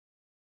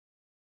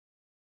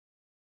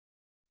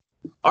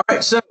All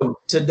right, so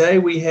today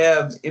we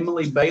have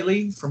Emily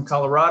Bailey from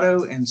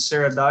Colorado and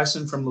Sarah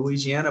Dyson from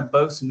Louisiana,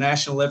 both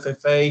National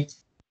FFA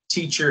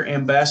teacher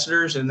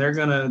ambassadors, and they're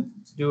going to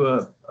do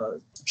a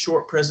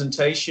short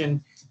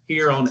presentation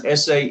here on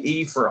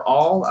SAE for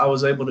All. I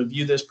was able to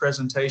view this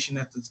presentation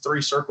at the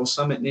Three Circle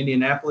Summit in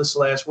Indianapolis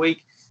last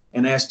week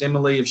and asked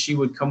Emily if she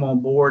would come on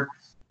board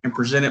and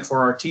present it for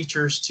our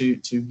teachers to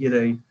get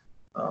a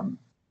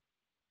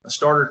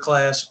starter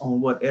class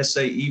on what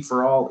SAE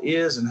for All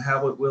is and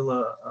how it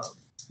will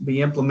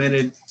be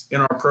implemented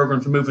in our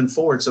programs moving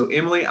forward. So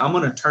Emily, I'm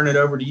going to turn it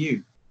over to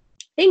you.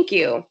 Thank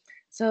you.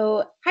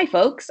 So hi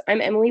folks,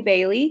 I'm Emily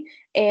Bailey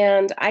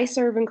and I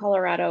serve in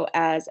Colorado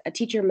as a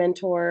teacher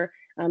mentor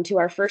to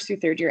our first through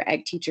third year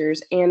ag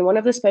teachers. And one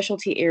of the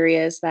specialty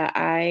areas that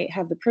I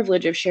have the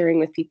privilege of sharing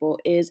with people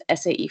is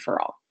SAE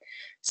for All.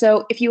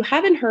 So if you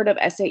haven't heard of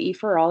SAE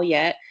for All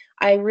yet,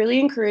 I really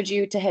encourage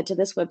you to head to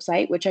this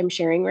website, which I'm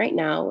sharing right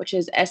now, which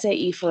is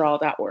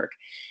saeforall.org.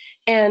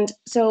 And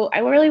so I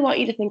really want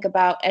you to think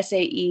about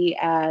SAE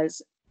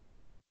as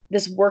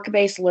this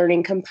work-based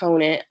learning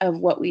component of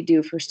what we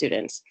do for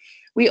students.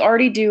 We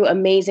already do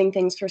amazing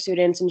things for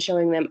students and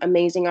showing them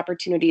amazing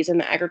opportunities in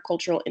the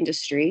agricultural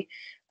industry.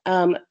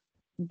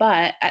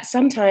 But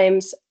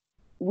sometimes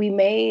we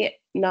may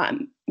not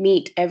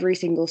meet every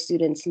single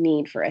student's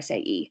need for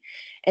SAE.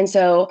 And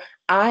so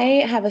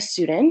I have a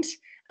student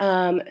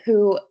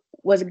who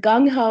was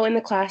gung-ho in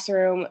the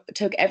classroom,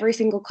 took every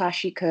single class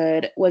she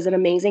could, was an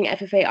amazing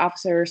FFA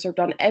officer, served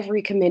on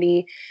every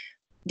committee,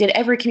 did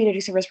every community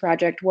service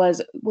project, was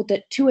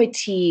to a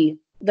T,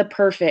 the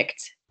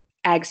perfect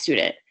ag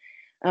student.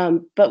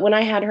 But when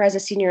I had her as a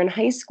senior in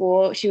high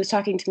school, she was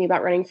talking to me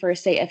about running for a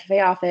state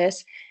FFA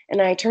office.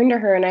 And I turned to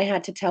her and I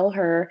had to tell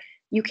her,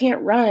 you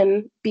can't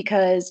run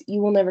because you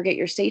will never get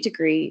your state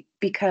degree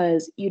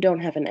because you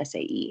don't have an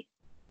SAE.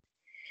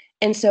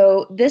 And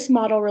so this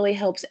model really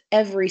helps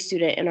every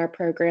student in our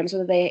programs,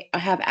 whether they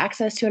have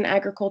access to an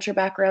agriculture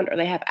background or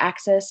they have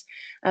access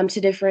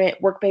to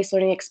different work-based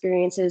learning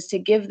experiences, to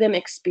give them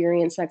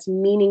experience that's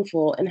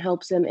meaningful and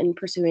helps them in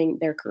pursuing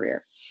their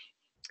career.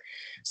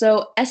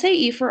 So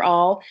SAE for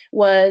All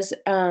was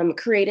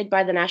created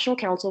by the National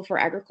Council for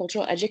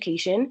Agricultural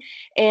Education,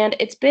 and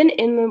it's been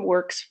in the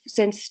works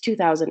since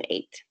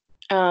 2008.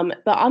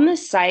 But on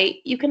this site,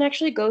 you can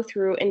actually go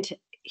through and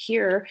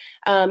here,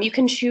 you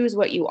can choose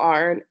what you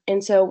are.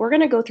 And so we're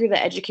going to go through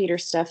the educator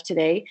stuff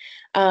today.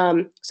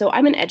 So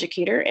I'm an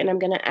educator and I'm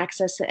going to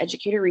access the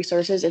educator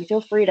resources, and feel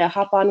free to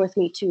hop on with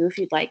me too if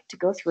you'd like to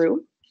go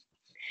through.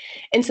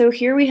 And so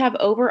here we have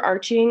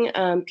overarching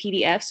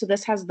PDF. So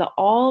this has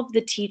all of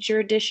the teacher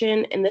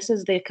edition, and this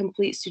is the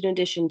complete student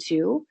edition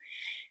too.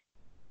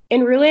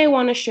 And really, I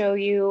want to show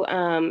you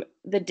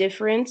the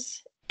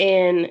difference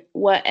in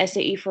what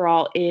SAE for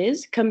All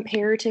is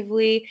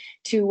comparatively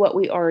to what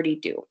we already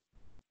do.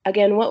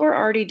 Again, what we're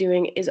already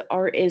doing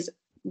is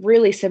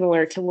really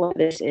similar to what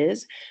this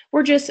is.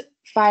 We're just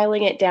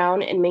filing it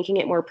down and making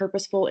it more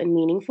purposeful and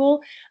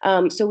meaningful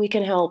so we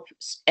can help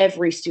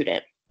every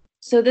student.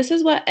 So this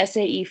is what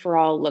SAE for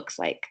All looks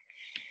like.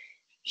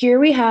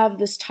 Here we have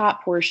this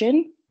top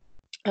portion.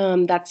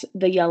 That's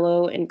the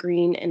yellow and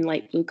green and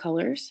light blue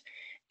colors.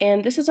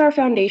 And this is our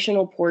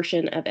foundational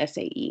portion of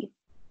SAE.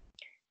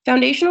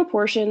 Foundational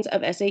portions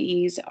of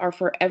SAEs are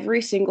for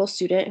every single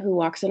student who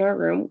walks in our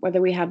room,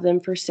 whether we have them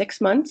for 6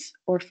 months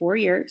or 4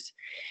 years.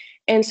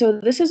 And so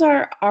this is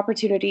our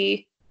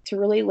opportunity to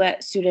really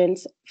let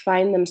students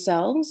find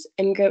themselves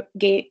and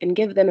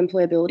give them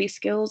employability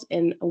skills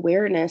and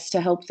awareness to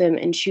help them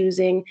in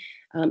choosing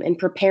and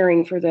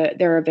preparing for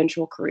their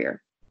eventual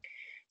career.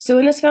 So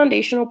in this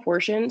foundational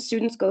portion,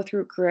 students go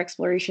through career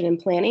exploration and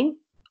planning,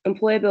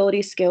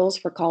 employability skills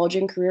for college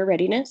and career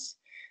readiness,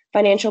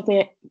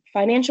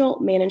 financial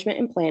management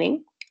and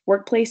planning,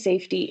 workplace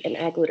safety, and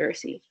ag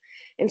literacy.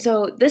 And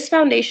so this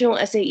foundational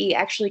SAE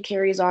actually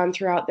carries on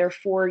throughout their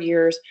 4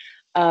 years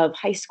of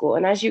high school.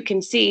 And as you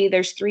can see,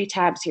 there's 3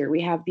 tabs here.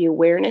 We have the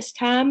awareness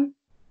tab,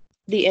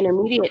 the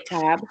intermediate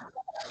tab,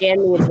 and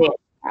the advanced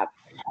tab.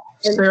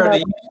 And Sarah,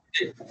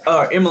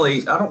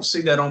 Emily, I don't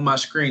see that on my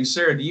screen.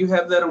 Sarah, do you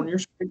have that on your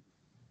screen?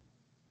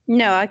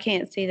 No, I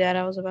can't see that.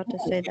 I was about to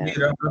say that. I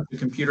don't know if the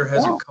computer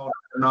hasn't caught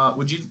it or not.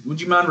 Would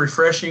you mind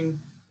refreshing?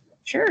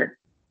 Sure.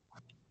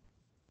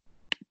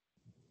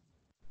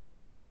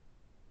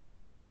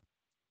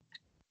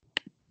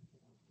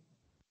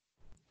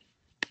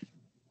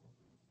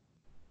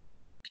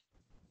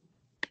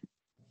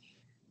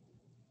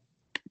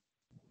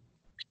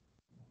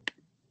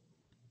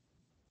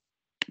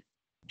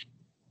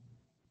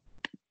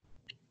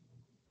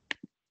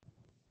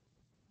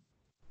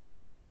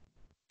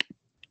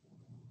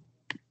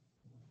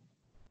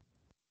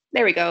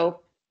 There we go.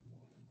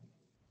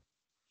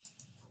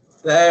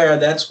 There,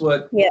 that's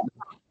what. Yeah.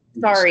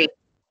 Sorry.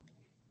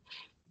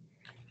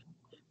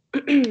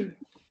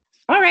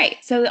 All right.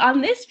 So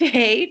on this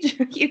page,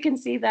 you can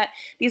see that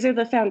these are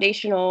the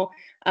foundational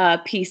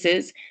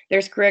pieces.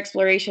 There's career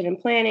exploration and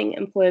planning,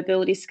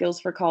 employability skills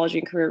for college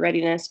and career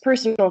readiness,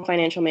 personal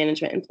financial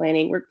management and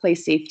planning,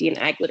 workplace safety, and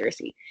ag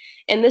literacy.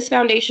 And this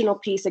foundational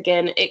piece,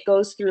 again, it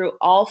goes through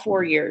all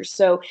 4 years.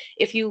 So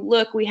if you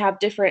look, we have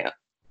different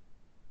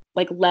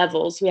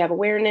levels. We have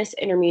awareness,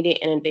 intermediate,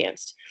 and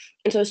advanced.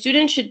 And so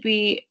students should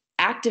be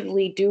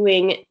actively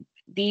doing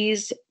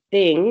these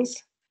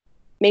things,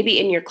 maybe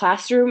in your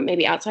classroom,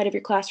 maybe outside of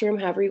your classroom,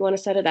 however you want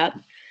to set it up,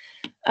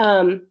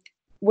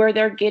 where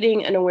they're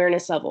getting an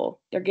awareness level,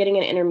 they're getting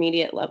an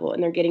intermediate level,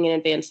 and they're getting an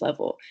advanced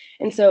level.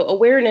 And so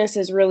awareness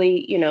is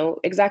really,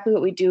 exactly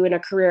what we do in a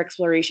career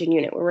exploration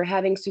unit, where we're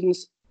having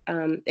students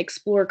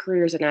explore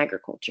careers in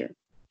agriculture.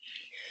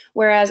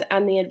 Whereas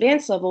on the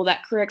advanced level,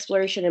 that career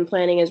exploration and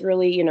planning is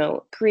really,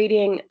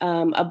 creating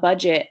a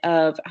budget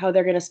of how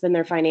they're going to spend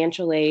their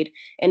financial aid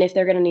and if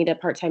they're going to need a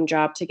part-time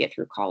job to get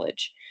through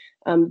college.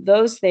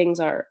 Those things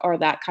are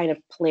that kind of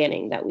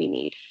planning that we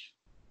need.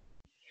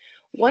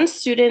 Once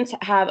students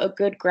have a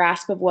good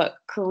grasp of what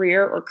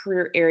career or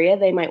career area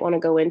they might want to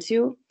go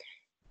into,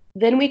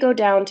 then we go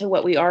down to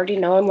what we already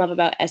know and love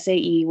about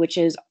SAE, which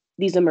is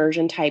these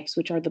immersion types,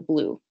 which are the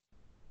blue.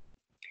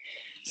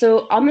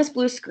 So on this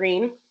blue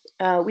screen,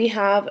 we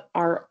have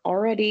our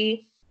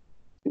already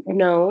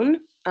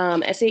known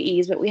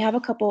SAEs, but we have a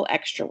couple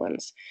extra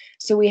ones.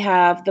 So we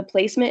have the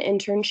placement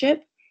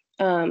internship,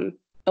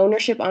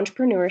 ownership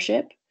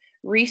entrepreneurship,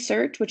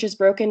 research, which is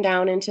broken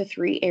down into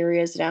 3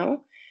 areas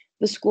now,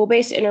 the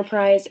school-based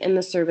enterprise, and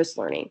the service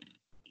learning.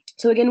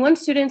 So again,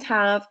 once students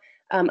have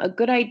a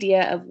good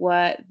idea of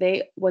what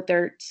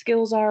their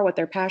skills are, what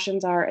their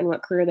passions are, and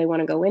what career they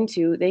want to go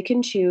into, they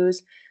can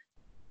choose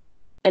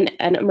an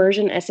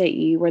immersion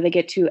SAE where they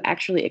get to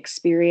actually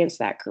experience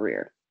that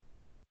career.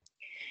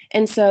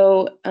 And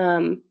so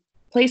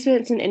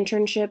placements and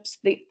internships,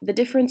 the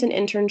difference in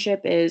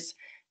internship is,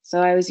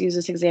 so I always use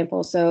this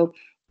example. So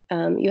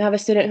you have a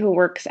student who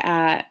works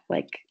at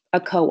a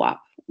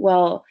co-op.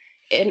 Well,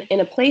 in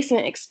a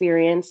placement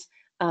experience,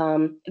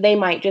 they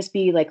might just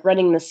be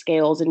running the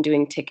scales and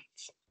doing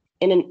tickets.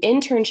 In an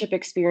internship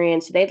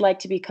experience, they'd like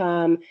to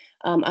become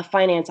a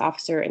finance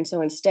officer. And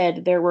so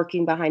instead, they're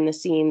working behind the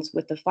scenes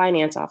with the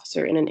finance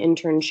officer in an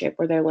internship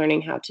where they're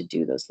learning how to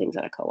do those things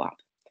at a co-op.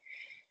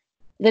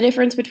 The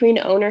difference between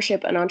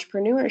ownership and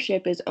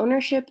entrepreneurship is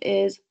ownership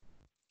is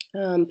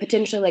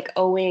potentially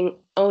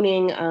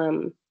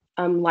owning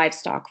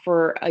livestock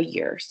for a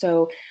year.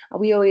 So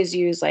we always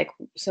use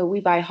so we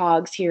buy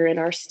hogs here in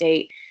our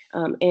state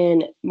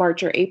in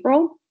March or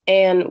April,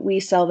 and we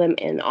sell them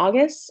in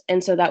August.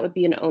 And so that would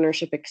be an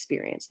ownership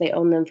experience. They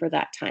own them for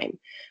that time.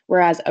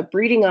 Whereas a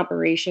breeding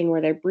operation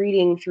where they're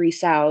breeding 3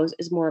 sows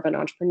is more of an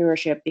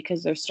entrepreneurship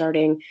because they're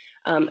starting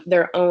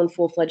their own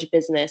full-fledged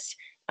business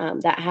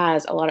that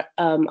has a lot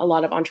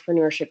of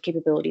entrepreneurship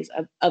capabilities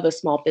of a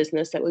small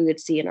business that we would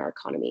see in our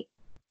economy.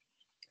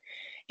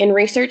 In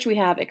research, we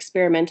have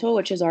experimental,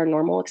 which is our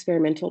normal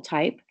experimental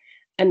type,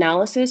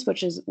 analysis,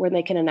 which is where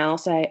they can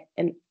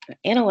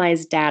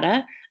analyze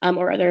data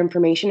or other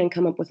information and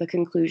come up with a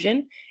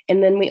conclusion.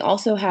 And then we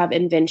also have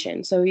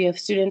invention. So we have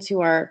students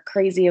who are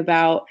crazy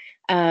about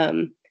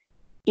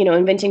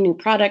inventing new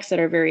products that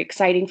are very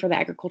exciting for the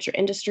agriculture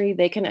industry.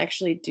 They can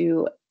actually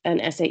do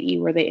an SAE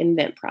where they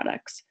invent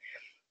products.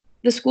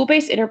 The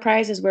school-based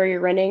enterprise is where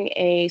you're running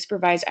a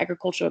supervised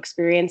agricultural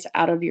experience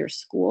out of your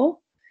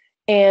school.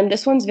 And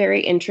this one's very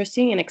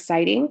interesting and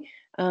exciting.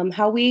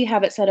 How we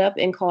have it set up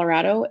in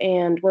Colorado,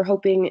 and we're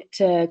hoping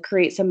to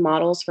create some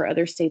models for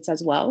other states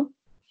as well,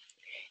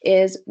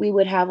 is we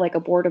would have a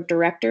board of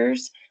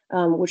directors,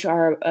 which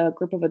are a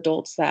group of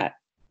adults that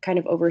kind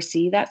of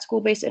oversee that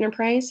school-based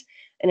enterprise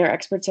and are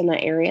experts in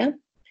that area.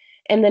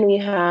 And then we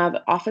have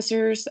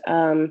officers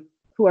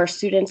who are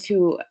students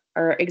who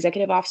are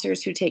executive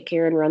officers who take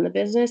care and run the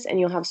business, and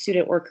you'll have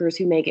student workers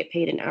who may get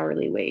paid an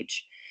hourly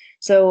wage.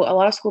 So a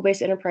lot of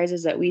school-based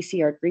enterprises that we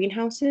see are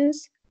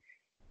greenhouses.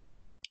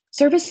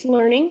 Service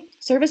learning.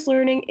 Service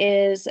learning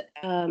is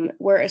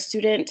where a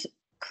student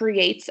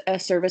creates a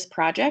service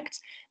project.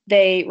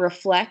 They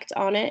reflect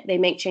on it, they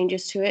make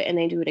changes to it, and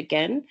they do it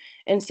again.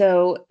 And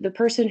so the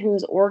person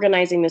who's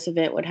organizing this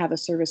event would have a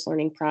service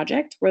learning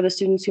project where the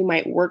students who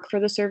might work for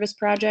the service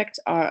project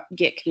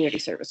get community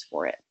service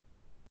for it.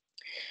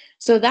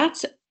 So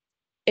that's,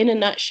 in a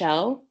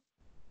nutshell,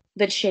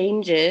 the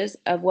changes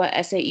of what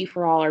SAE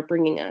for All are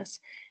bringing us.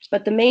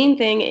 But the main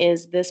thing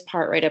is this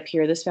part right up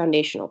here, this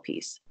foundational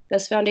piece.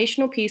 This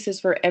foundational piece is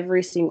for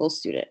every single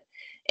student.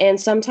 And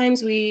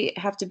sometimes we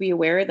have to be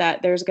aware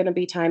that there's going to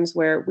be times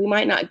where we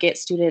might not get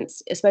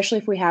students, especially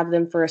if we have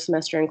them for a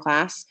semester in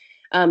class,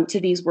 to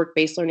these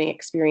work-based learning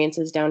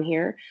experiences down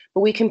here.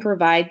 But we can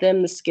provide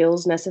them the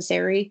skills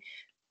necessary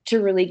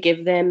to really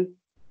give them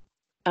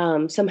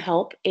some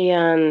help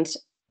and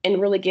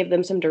really give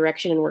them some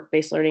direction in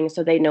work-based learning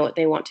so they know what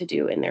they want to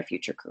do in their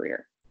future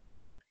career.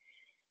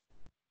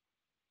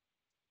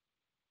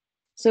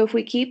 So if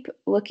we keep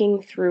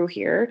looking through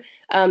here,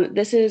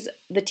 this is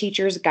the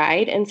teacher's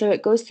guide. And so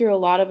it goes through a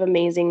lot of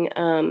amazing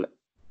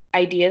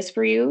ideas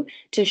for you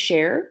to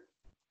share.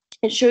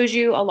 It shows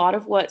you a lot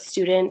of what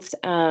students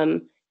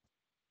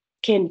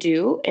can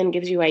do and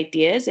gives you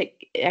ideas. It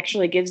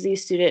actually gives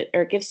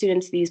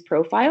students these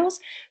profiles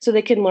so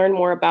they can learn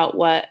more about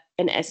what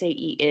an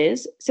SAE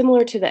is,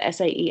 similar to the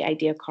SAE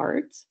idea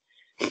cards.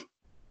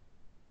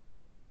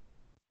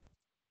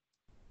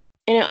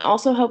 And it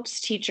also helps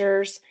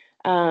teachers,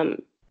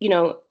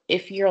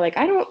 if you're like,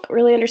 I don't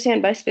really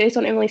understand based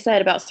on Emily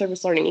said about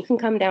service learning, you can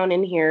come down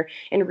in here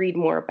and read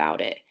more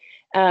about it.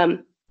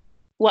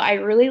 What I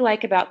really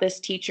like about this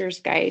teacher's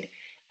guide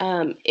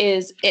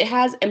is it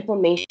has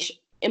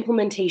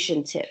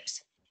implementation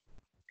tips.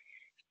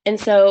 And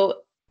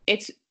so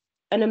it's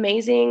an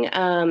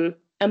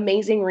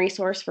amazing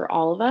resource for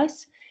all of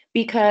us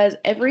because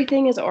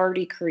everything is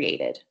already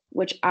created,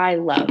 which I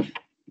love.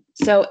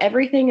 So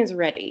everything is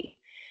ready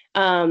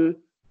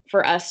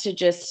for us to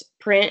just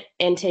print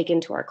and take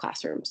into our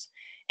classrooms.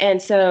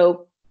 And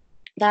so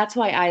that's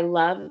why I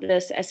love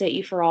this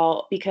SAE for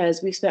All,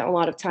 because we've spent a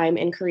lot of time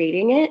in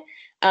creating it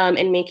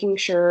and making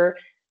sure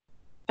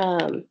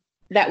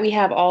that we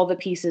have all the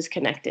pieces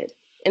connected.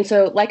 And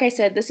so, like I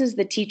said, this is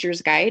the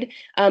teacher's guide,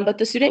 but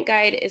the student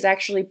guide is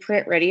actually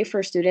print ready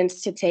for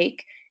students to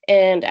take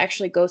and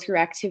actually go through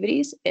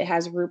activities. It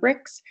has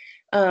rubrics,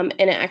 and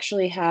it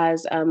actually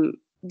has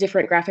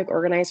different graphic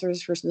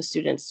organizers for the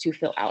students to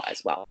fill out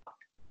as well.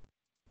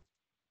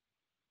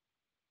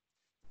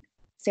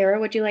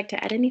 Sarah, would you like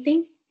to add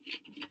anything?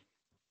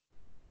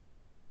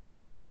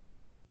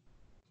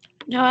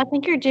 No, I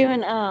think you're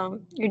doing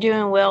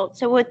well.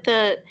 So with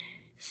the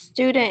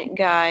student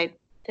guide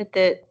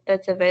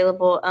that's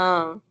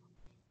available,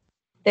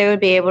 they would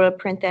be able to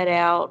print that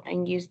out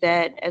and use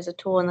that as a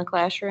tool in the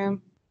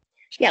classroom.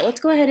 Yeah,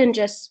 let's go ahead and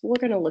we're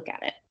going to look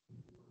at it.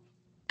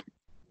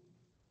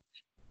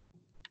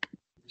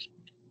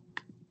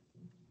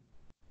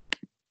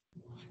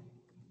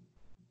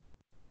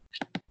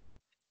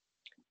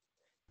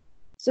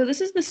 So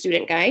this is the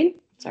student guide.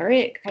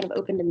 Sorry, it kind of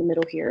opened in the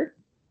middle here.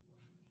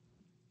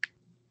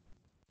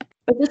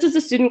 But this is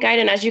the student guide,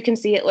 and as you can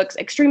see, it looks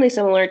extremely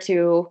similar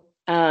to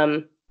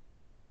the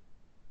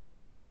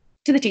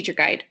teacher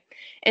guide.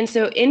 And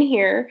so in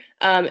here,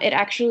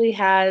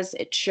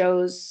 it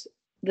shows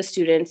the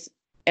students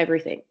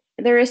everything.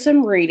 There is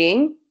some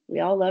reading.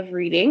 We all love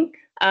reading.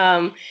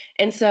 But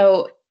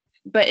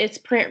it's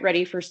print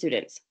ready for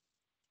students.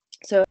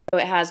 So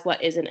it has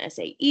what is an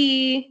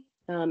SAE,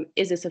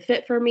 is this a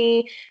fit for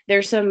me?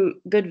 There's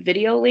some good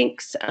video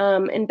links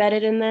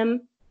embedded in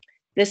them.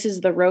 This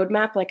is the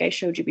roadmap like I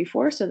showed you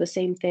before, so the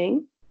same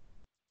thing.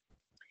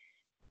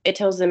 It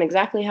tells them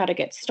exactly how to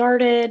get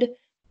started.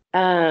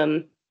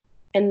 And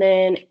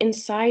then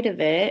inside of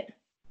it,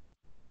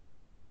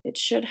 it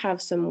should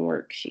have some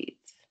worksheets.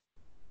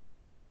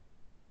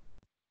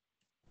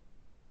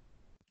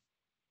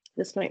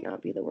 This might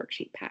not be the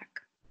worksheet pack.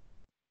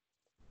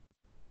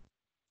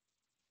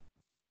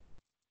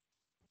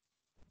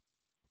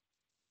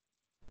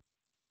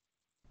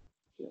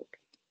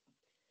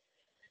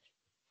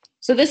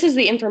 So this is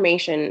the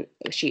information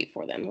sheet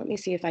for them. Let me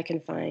see if I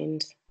can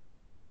find.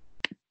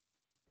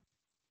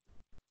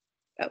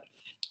 Oh,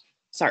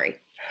 sorry.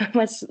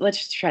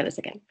 Let's try this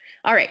again.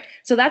 All right.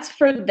 So that's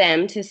for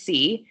them to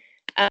see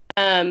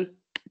and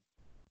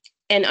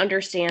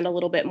understand a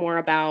little bit more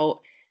about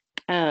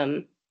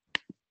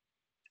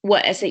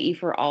what SAE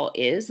for All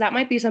is. That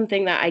might be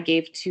something that I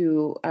gave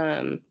to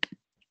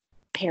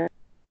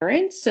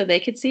parents so they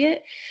could see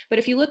it. But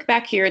if you look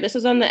back here, this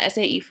is on the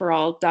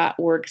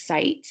saeforall.org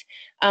site.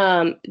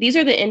 These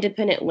are the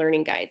independent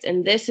learning guides,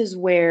 and this is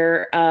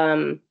where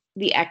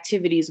the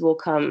activities will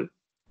come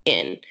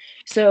in.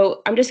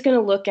 So I'm just going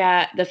to look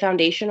at the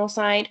foundational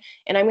side,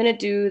 and I'm going to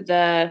do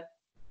the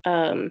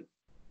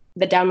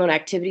download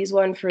activities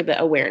one for the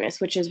awareness,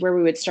 which is where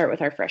we would start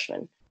with our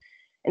freshmen.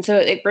 And so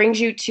it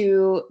brings you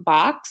to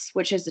Box,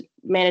 which is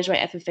managed by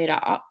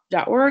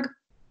ffa.org.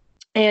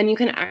 And you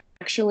can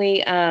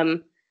actually, I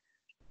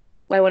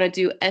want to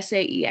do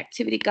SAE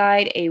activity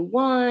guide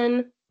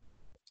A1.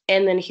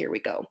 And then here we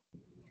go.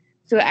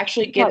 So it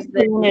actually gives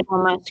it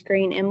on my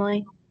screen,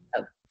 Emily.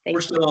 Oh, thank you.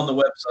 We're still on the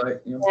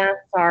website. Yeah,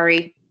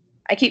 sorry.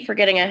 I keep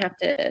forgetting I have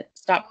to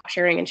stop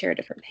sharing and share a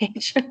different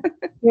page.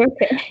 You're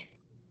okay.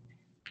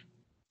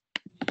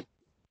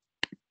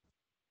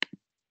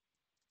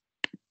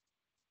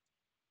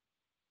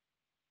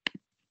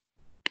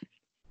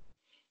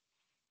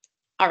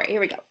 All right,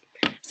 here we go.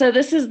 So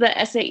this is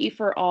the SAE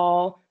for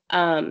All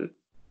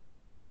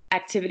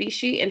activity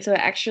sheet. And so it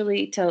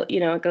actually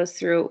it goes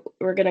through,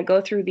 we're going to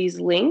go through these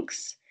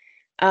links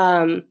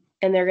and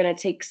they're going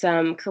to take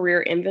some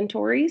career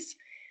inventories.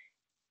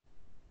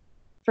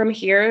 From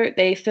here,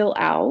 they fill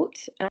out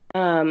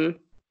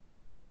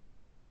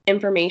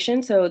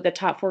information. So the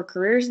top 4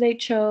 careers they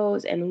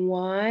chose and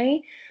why.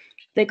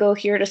 They go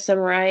here to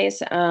summarize.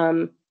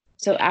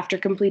 So after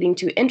completing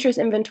 2 interest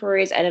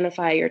inventories,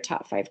 identify your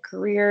top 5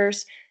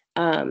 careers.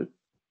 And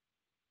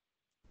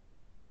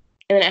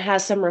then it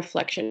has some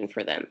reflection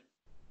for them.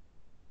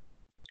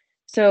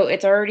 So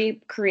it's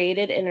already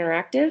created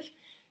interactive.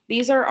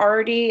 These are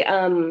already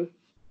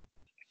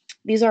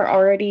These are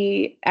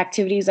already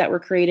activities that were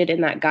created in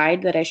that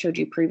guide that I showed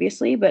you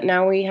previously, but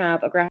now we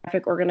have a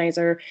graphic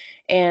organizer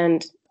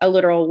and a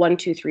literal 1,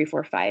 2, 3,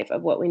 4, 5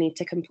 of what we need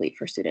to complete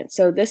for students.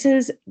 So this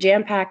is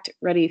jam-packed,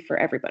 ready for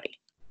everybody.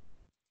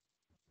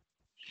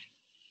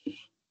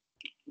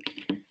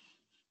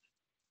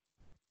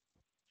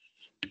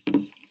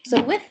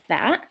 So with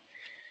that,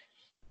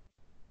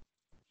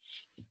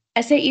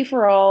 SAE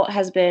for All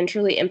has been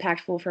truly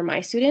impactful for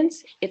my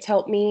students. It's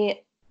helped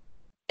me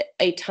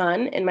a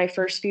ton in my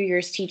first few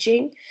years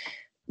teaching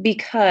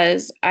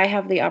because I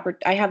have the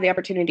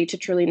opportunity to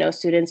truly know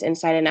students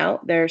inside and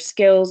out, their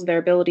skills, their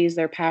abilities,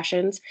 their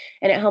passions,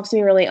 and it helps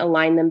me really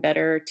align them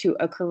better to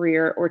a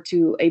career or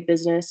to a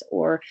business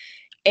or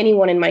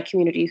anyone in my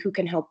community who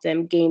can help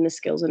them gain the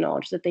skills and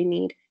knowledge that they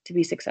need to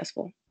be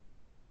successful.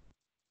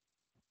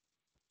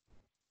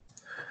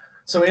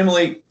 So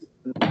Emily,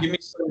 give me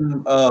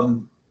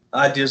some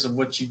ideas of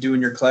what you do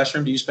in your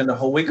classroom. Do you spend a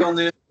whole week on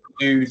this?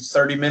 Do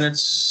 30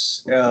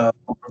 minutes on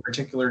a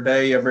particular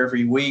day of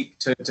every week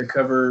to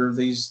cover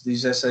these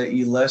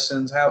SAE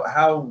lessons?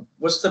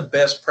 What's the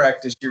best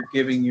practice you're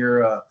giving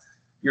your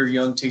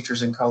young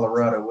teachers in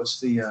Colorado? What's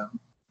the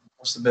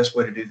best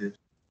way to do this?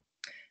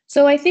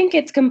 So I think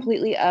it's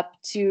completely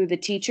up to the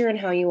teacher and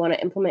how you want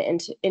to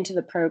implement into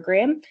the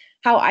program.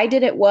 How I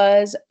did it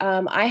was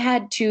I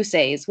had 2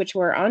 SAEs, which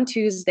were on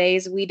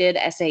Tuesdays we did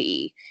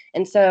SAE.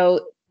 And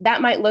so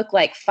that might look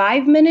like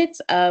 5 minutes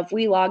of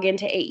we log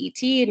into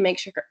AET and make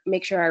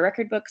sure our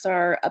record books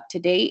are up to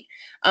date.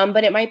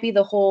 But it might be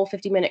the whole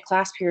 50-minute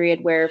class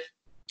period where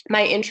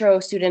my intro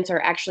students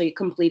are actually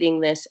completing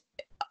this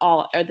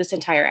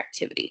entire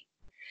activity.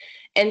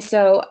 And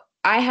so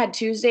I had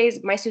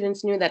Tuesdays, my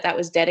students knew that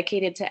was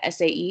dedicated to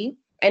SAE.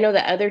 I know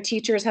that other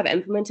teachers have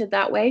implemented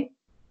that way.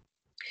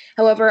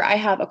 However, I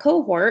have a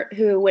cohort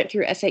who went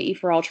through SAE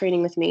for All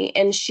training with me,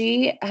 and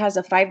she has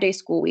a 5-day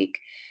school week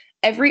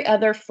every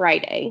other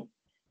Friday.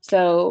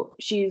 So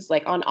she's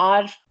like on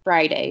odd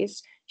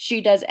Fridays, she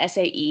does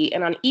SAE,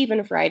 and on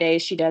even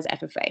Fridays, she does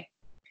FFA.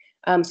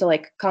 So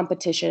like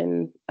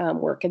competition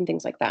work and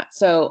things like that.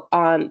 So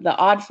on the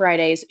odd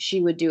Fridays,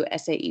 she would do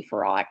SAE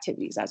for All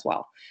activities as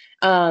well.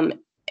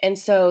 And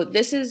so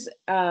this is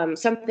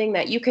something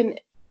that you can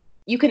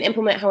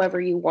implement however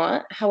you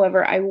want.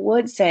 However, I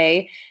would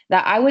say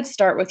that I would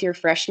start with your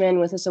freshmen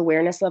with this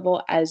awareness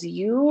level as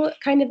you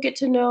kind of get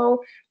to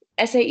know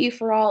SAE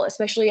for All,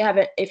 especially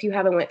if you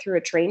haven't went through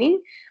a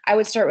training. I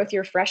would start with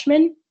your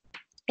freshmen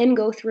and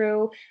go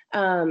through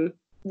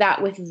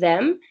that with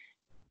them.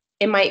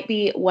 It might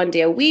be 1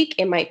 day a week.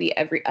 It might be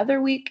every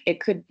other week. It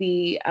could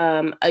be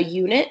a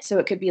unit. So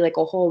it could be like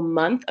a whole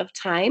month of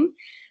time.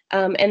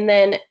 And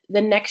then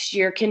the next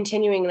year,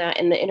 continuing that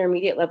in the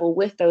intermediate level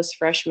with those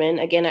freshmen,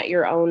 again, at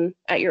your own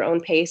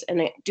pace,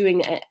 and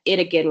doing it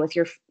again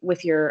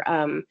with your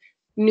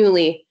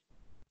newly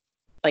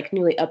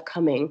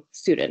upcoming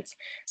students.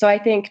 So I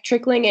think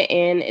trickling it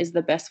in is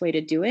the best way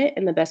to do it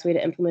and the best way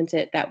to implement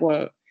it that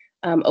won't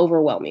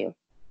overwhelm you.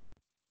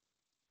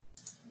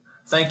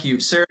 Thank you.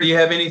 Sarah, do you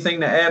have anything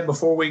to add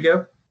before we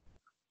go?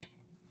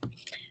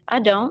 I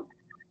don't.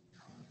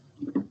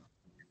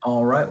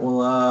 All right.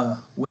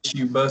 Well, wish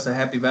you both a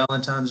happy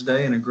Valentine's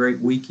Day and a great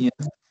weekend.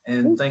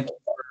 And thank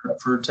you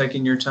for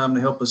taking your time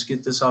to help us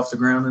get this off the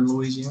ground in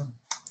Louisiana.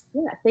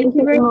 Yeah, thank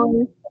you very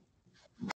much.